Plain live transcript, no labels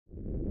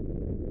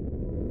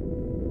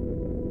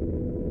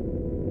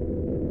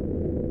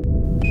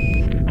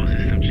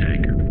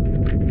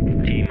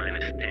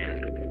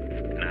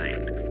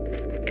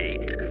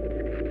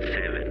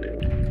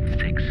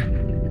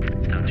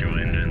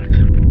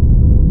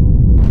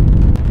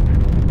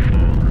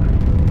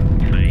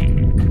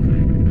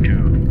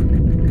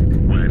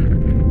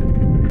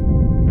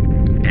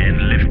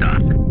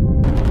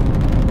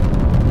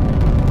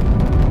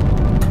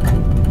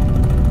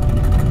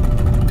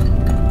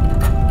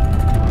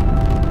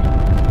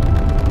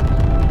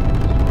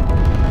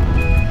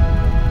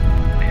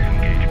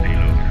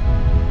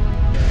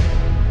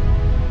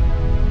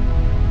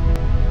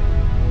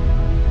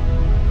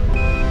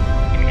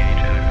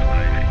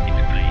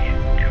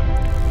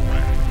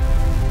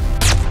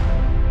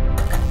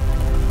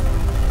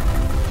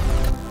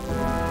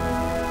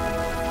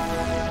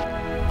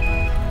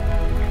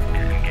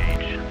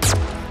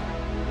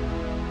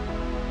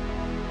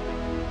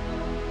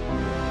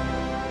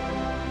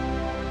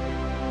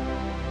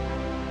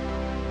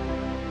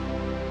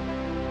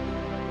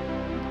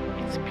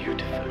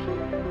beautiful.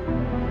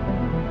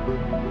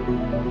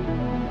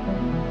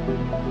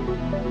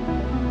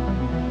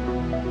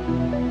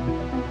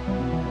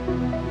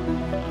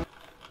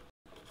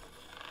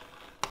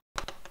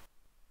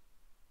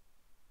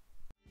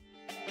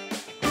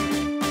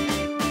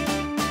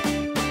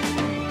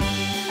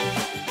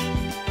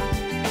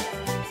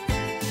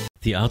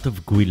 The art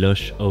of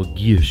gouache or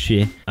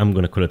guilloche, I'm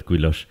gonna call it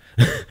gouache,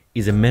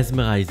 is a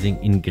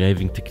mesmerizing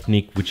engraving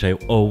technique which I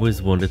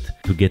always wanted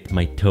to get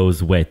my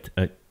toes wet.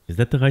 Is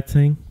that the right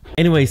saying?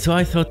 Anyway, so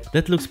I thought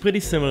that looks pretty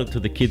similar to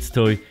the kids'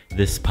 toy,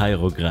 the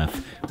Spirograph,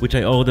 which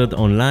I ordered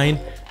online,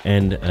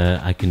 and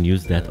I can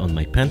use that on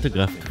my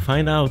pantograph to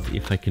find out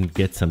if I can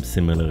get some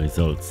similar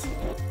results.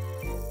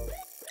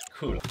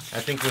 Cool,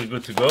 I think we're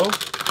good to go.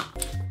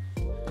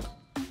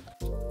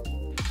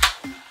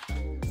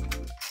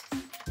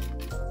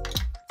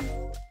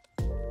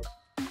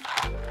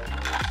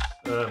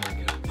 Oh my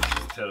god, this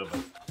is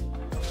terrible.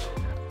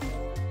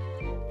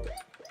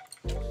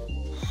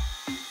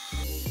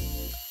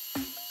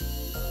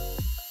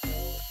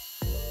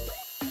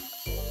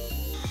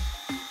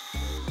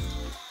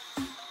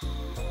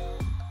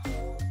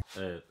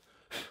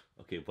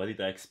 Okay, what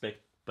did I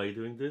expect by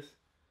doing this?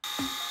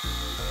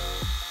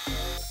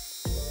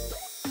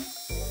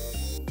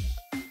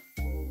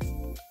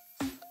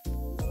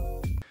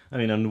 I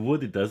mean, on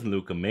wood it doesn't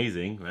look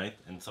amazing, right?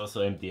 And it's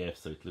also MDF,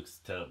 so it looks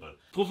terrible.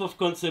 Proof of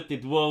concept,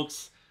 it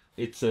works.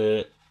 It's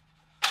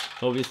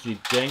obviously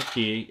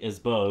janky as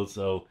balls,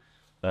 so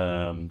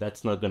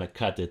that's not gonna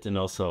cut it, and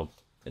also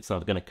it's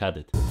not gonna cut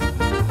it.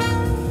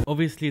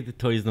 Obviously the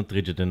toy is not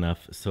rigid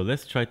enough, so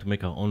let's try to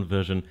make our own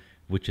version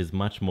which is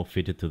much more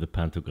fitted to the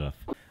pantograph.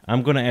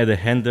 I'm gonna add a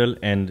handle,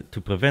 and to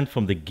prevent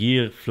from the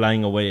gear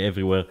flying away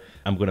everywhere,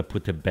 I'm gonna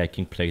put a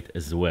backing plate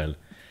as well.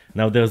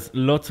 Now there's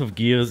lots of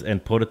gears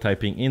and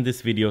prototyping in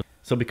this video,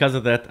 so because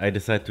of that I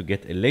decided to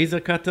get a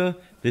laser cutter.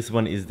 This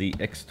one is the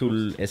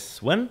X-Tool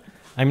S1.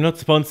 I'm not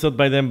sponsored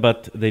by them,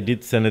 but they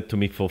did send it to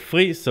me for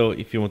free, so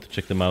if you want to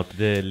check them out,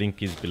 the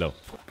link is below.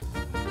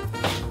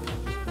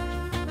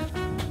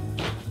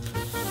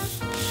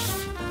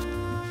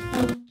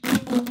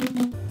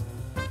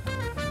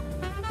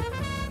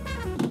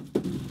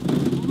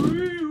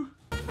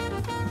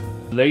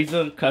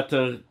 Laser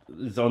cutter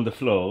is on the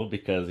floor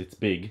because it's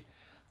big.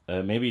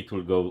 Maybe it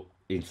will go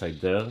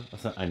inside there.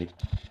 I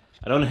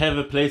don't have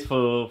a place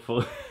for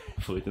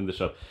for it in the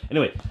shop.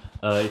 Anyway,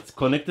 it's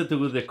connected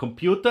to the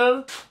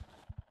computer.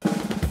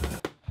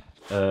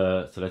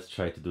 So let's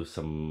try to do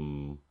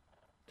some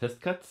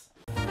test cuts.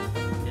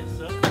 Yes,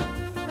 sir.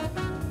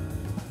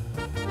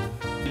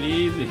 Really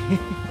easy.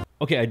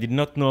 Okay, I did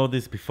not know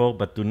this before,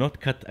 but do not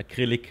cut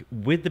acrylic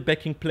with the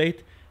backing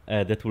plate.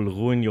 That will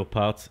ruin your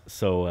parts,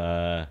 so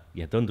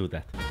yeah, don't do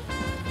that.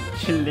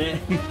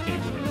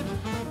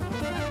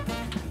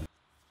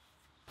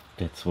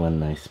 That's one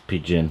nice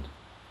pigeon.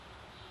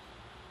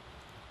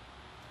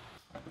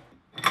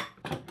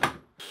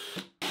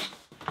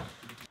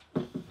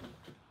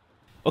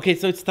 Okay,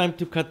 so it's time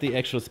to cut the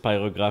actual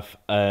Spirograph,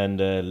 and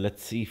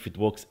let's see if it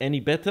works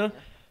any better.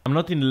 I'm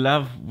not in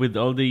love with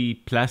all the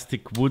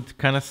plastic wood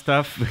kind of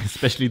stuff,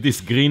 especially this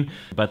green,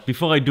 but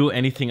before I do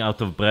anything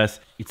out of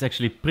brass, it's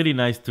actually pretty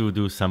nice to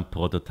do some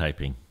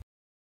prototyping.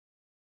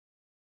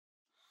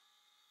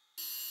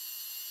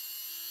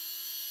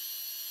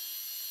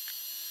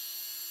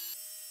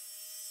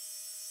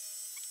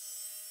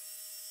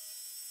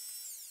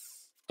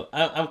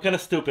 I'm kind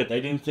of stupid. I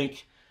didn't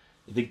think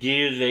the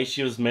gear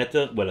ratios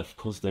matter. Well, of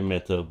course they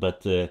matter,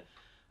 but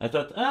I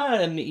thought,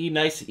 a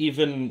nice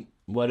even,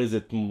 what is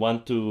it,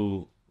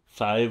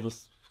 1:5 or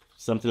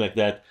something like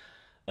that,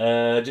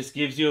 just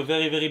gives you a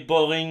very, very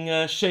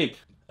boring shape.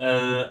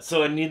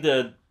 So I need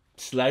a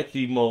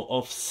slightly more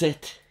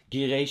offset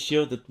gear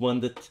ratio, that one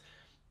that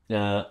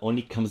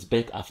only comes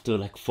back after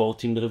like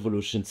 14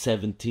 revolutions,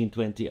 17,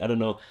 20, I don't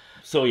know.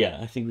 So yeah,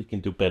 I think we can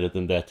do better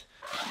than that.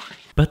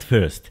 But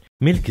first,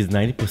 milk is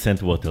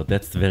 90% water.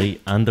 That's the very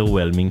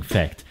underwhelming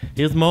fact.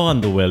 Here's more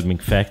underwhelming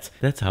facts.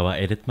 That's how I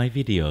edit my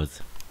videos.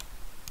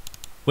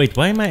 Wait,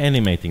 why am I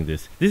animating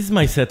this? This is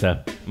my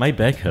setup. My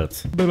back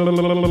hurts.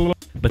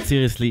 But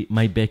seriously,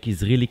 my back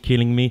is really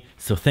killing me,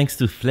 so thanks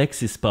to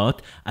FlexiSpot,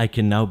 I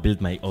can now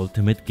build my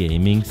ultimate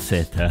gaming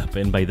setup.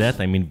 And by that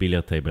I mean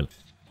billiard table.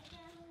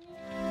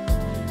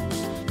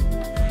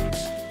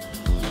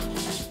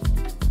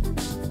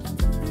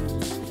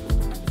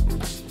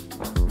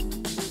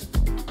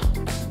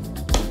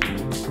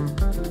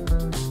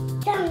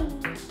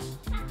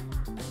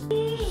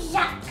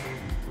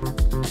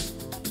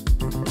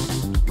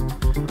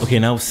 Okay,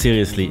 now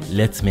seriously,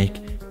 let's make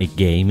a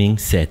gaming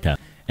setup.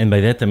 And by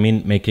that I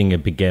mean making a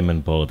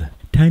backgammon board.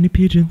 Tiny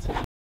pigeons.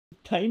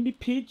 Tiny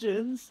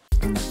pigeons.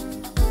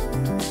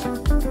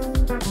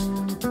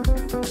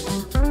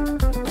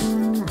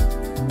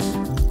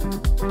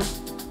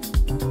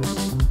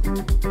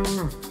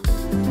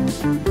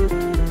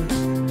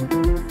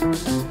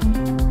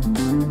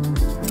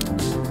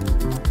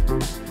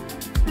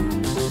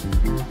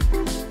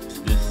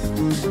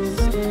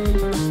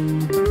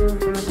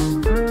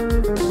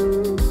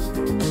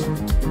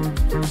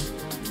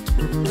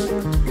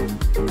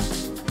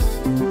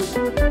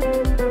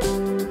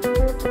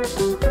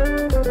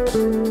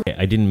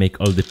 didn't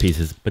make all the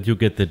pieces, but you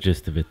get the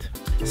gist of it.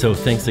 So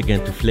thanks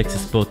again to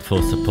FlexiSpot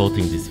for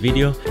supporting this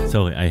video.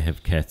 Sorry, I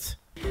have cats.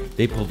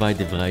 They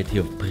provide a variety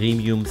of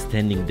premium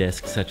standing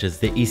desks such as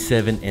the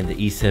E7 and the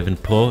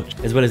E7 Pro,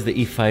 as well as the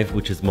E5,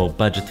 which is more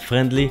budget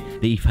friendly.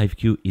 The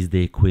E5Q is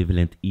the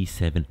equivalent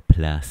E7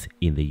 Plus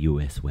in the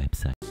US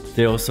website.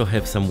 They also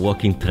have some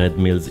walking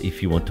treadmills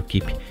if you want to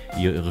keep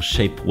your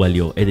shape while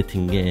you're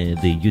editing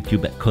the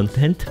YouTube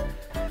content.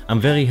 I'm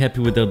very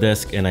happy with their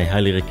desk and I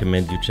highly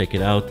recommend you check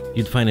it out.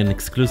 You'd find an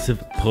exclusive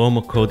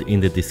promo code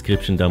in the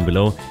description down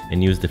below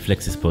and use the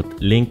FlexiSpot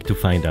link to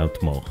find out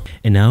more.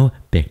 And now,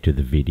 back to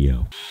the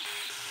video.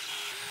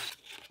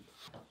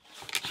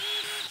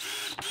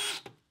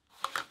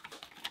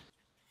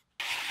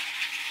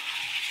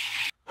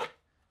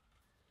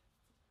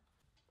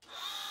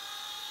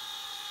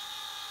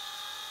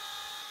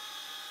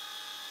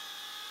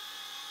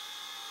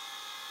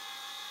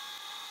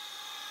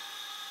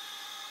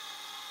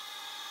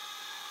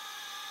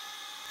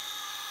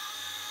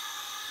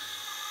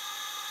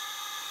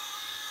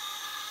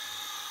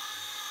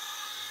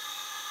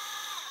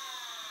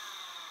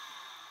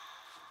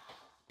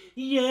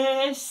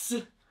 Yes!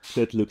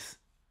 That looks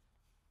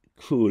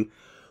cool.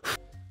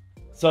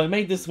 So I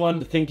made this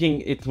one thinking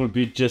it will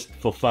be just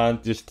for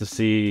fun, just to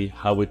see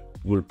how it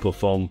will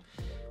perform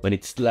when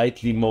it's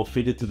slightly more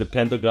fitted to the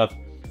pantograph.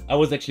 I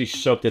was actually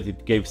shocked that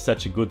it gave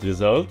such a good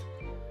result.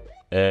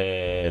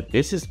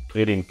 This is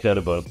pretty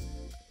incredible.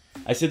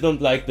 I still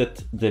don't like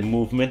that the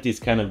movement is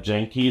kind of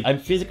janky. I'm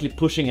physically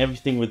pushing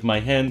everything with my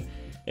hand.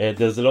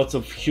 There's lots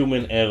of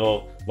human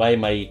error. Why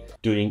am I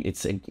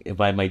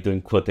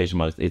doing quotation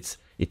marks?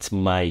 It's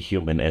my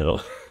human error.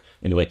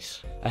 Anyway,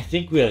 I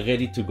think we are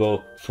ready to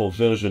go for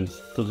version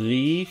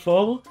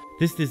 3.4.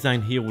 This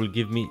design here will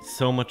give me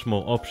so much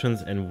more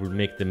options and will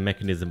make the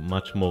mechanism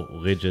much more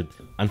rigid.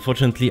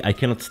 Unfortunately, I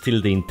cannot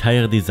steal the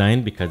entire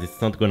design because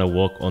it's not gonna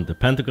work on the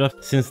pantograph.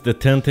 Since the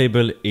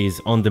turntable is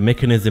on the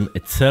mechanism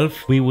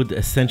itself, we would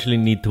essentially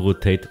need to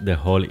rotate the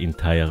whole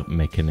entire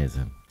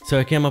mechanism. So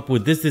I came up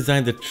with this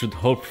design that should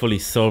hopefully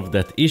solve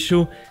that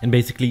issue and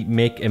basically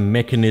make a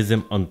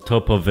mechanism on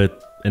top of it,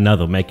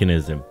 another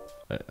mechanism.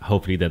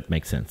 Hopefully that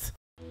makes sense.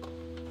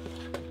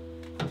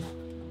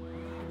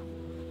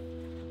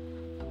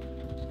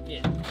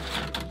 Yeah.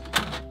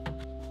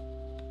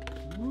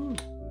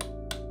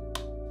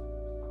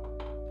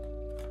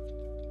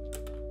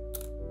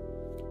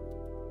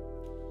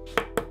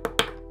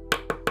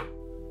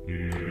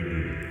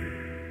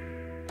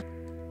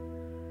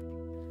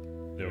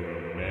 There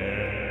were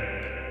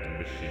man and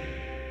machine.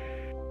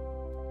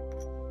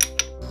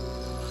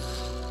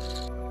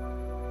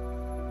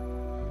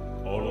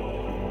 All of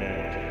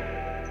humanity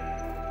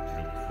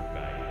look for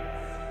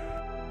guidance.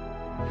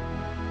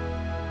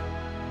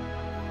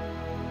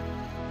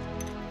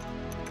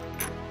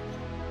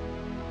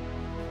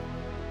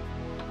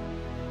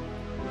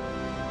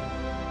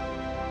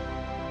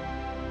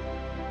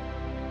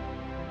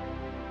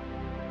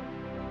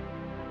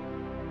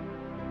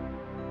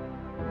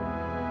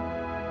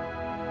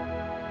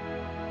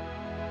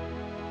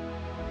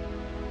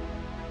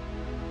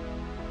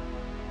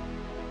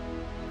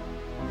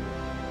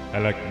 I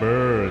like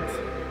birds.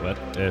 What?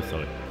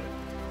 Sorry.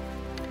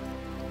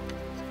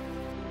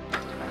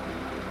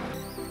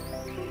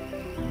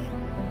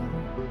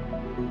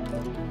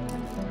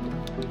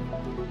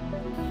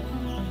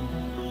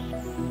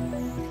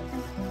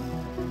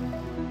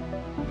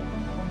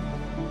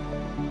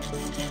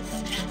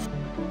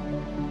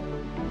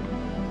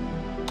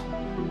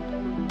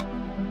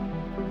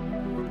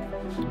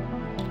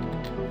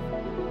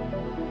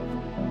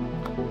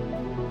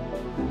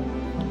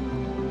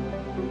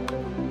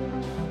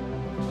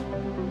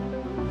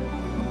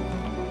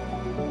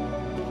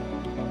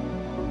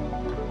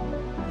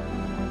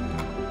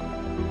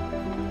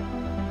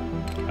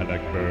 I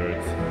like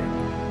birds.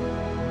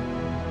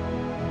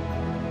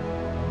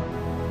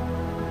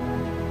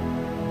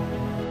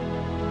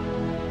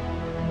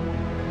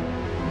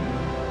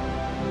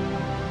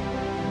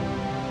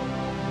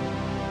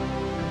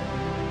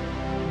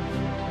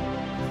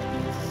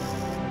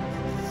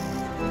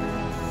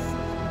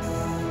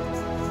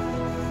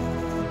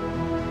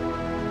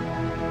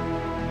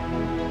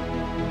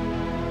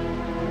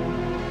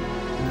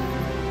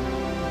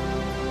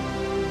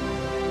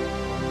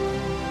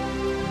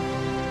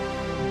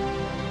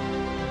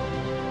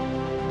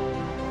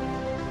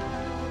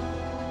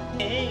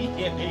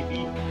 Yeah,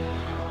 baby.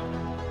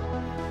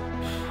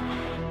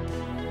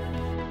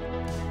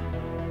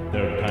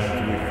 There are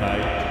times we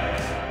fight.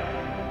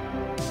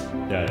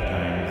 There are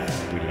times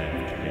we laugh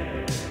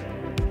together.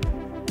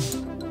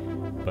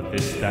 But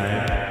this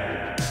time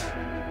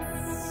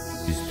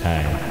is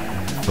time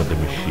for the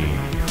machine.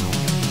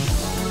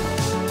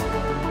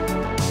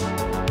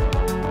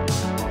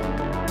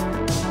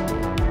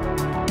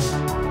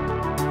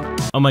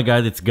 Oh my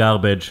god, it's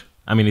garbage.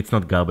 I mean, it's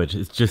not garbage,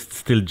 it's just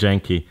still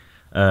janky.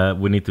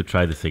 We need to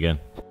try this again.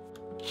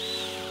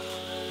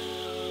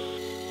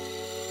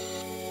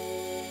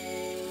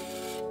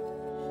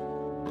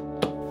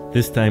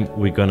 This time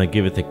we're gonna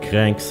give it a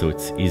crank so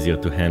it's easier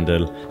to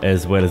handle,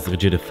 as well as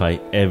rigidify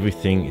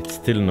everything. It's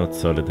still not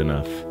solid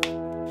enough.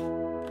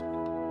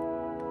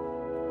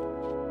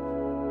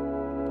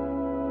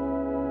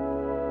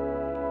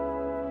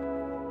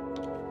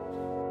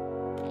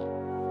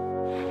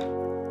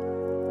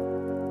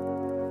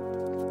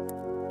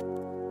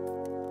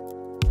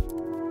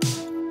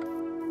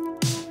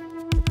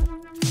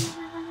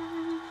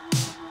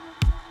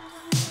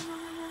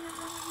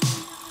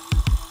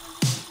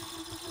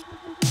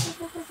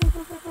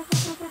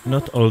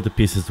 Not all the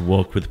pieces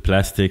work with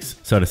plastics,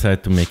 so I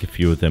decided to make a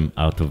few of them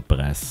out of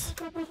brass.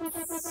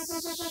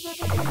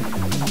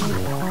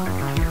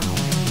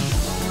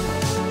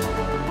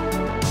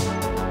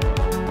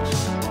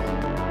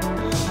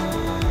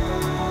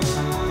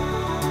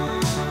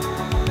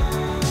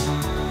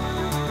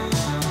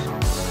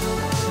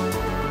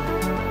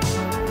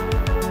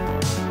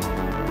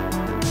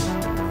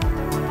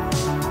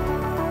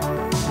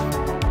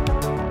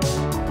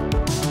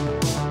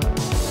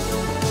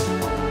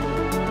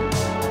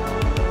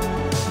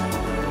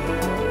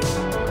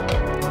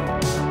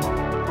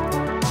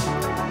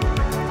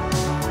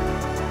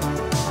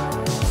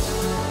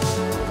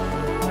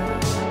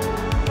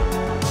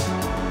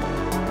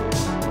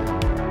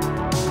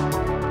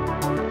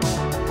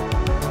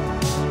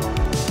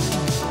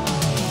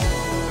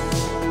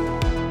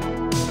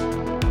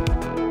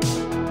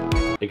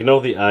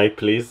 Ignore the eye,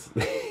 please.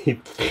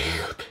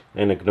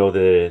 And ignore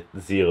the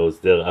zeros,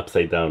 they're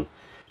upside down.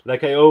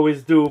 Like I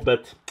always do,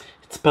 but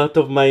it's part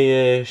of my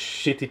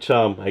shitty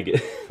charm, I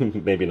guess.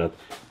 Maybe not.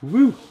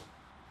 Woo!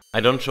 I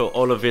don't show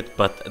all of it,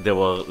 but there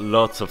were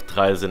lots of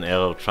trials and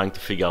error trying to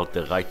figure out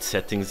the right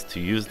settings to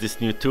use this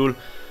new tool.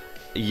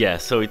 Yeah,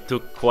 so it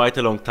took quite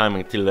a long time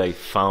until I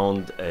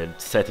found a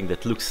setting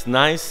that looks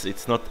nice.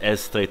 It's not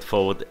as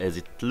straightforward as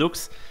it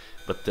looks,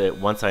 but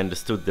once I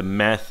understood the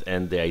math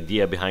and the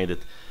idea behind it,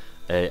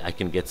 I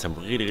can get some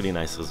really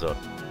nice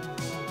results.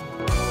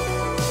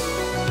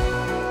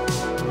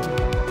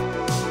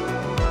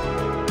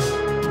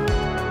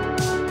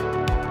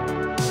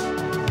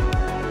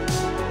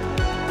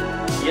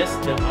 Yes,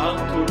 there are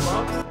tool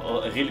marks,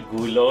 or a real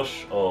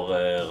gouloche or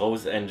a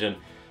rose engine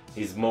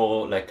is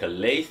more like a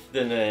lathe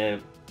than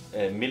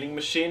a milling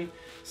machine.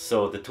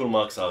 So the tool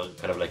marks are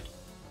kind of like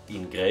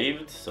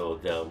engraved, so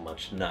they are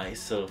much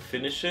nicer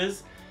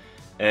finishes,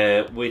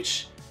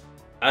 which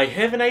I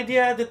have an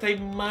idea that I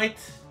might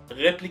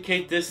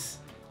replicate this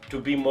to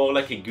be more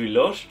like a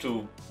gouloche,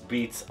 to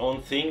be its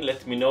own thing.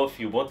 Let me know if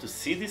you want to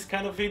see this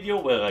kind of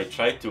video where I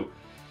try to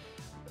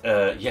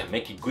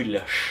make a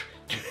gouloche.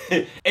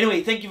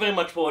 Anyway, thank you very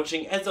much for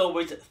watching. As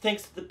always,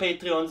 thanks to the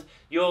Patreons.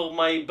 You're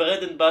my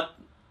bread and butter.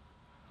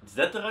 Is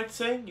that the right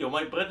saying? You're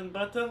my bread and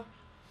butter?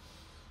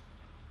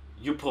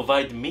 You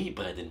provide me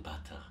bread and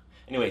butter.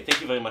 Anyway,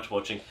 thank you very much for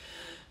watching.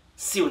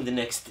 See you in the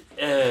next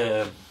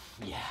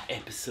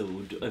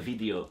episode, a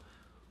video.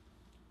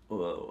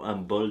 Oh,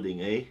 I'm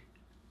balding, eh?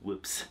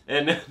 Whoops.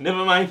 And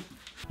never mind.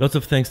 Lots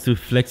of thanks to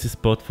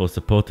FlexiSpot for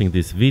supporting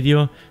this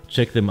video.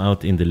 Check them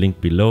out in the link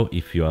below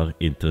if you are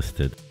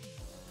interested.